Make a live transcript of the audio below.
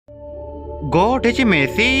God has a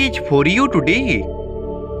message for you today.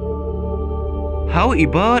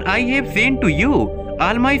 However, I have sent to you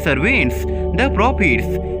all my servants, the prophets,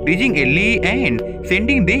 rising early and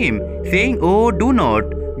sending them, saying, Oh, do not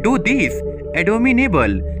do this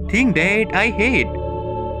abominable thing that I hate.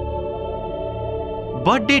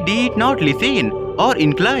 But they did not listen or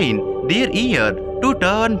incline their ear to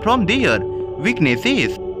turn from their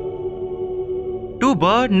weaknesses, to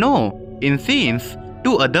burn no incense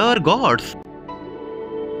to other gods.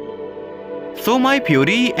 So my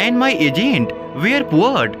fury and my agent were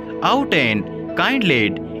poured out and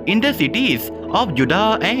kindled in the cities of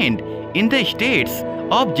Judah and in the states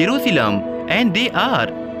of Jerusalem, and they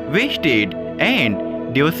are wasted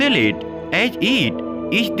and desolate as it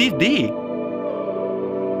is this day.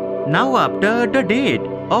 Now after the death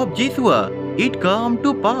of Joshua, it came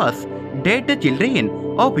to pass that the children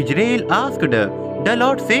of Israel asked the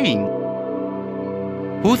Lord, saying,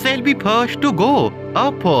 Who shall be first to go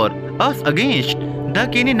up for us against the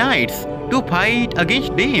Canaanites to fight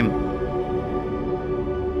against them?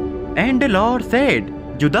 And the Lord said,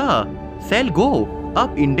 Judah shall go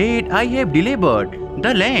up, indeed I have delivered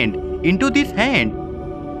the land into this hand.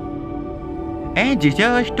 And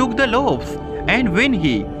Jesus took the loaves, and when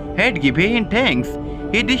he had given thanks,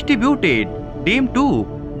 he distributed them to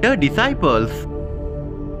the disciples,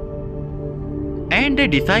 and the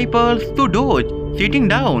disciples to those sitting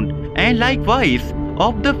down, and likewise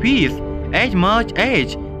of the fish as much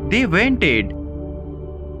as they wanted.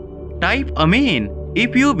 Type Amen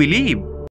if you believe.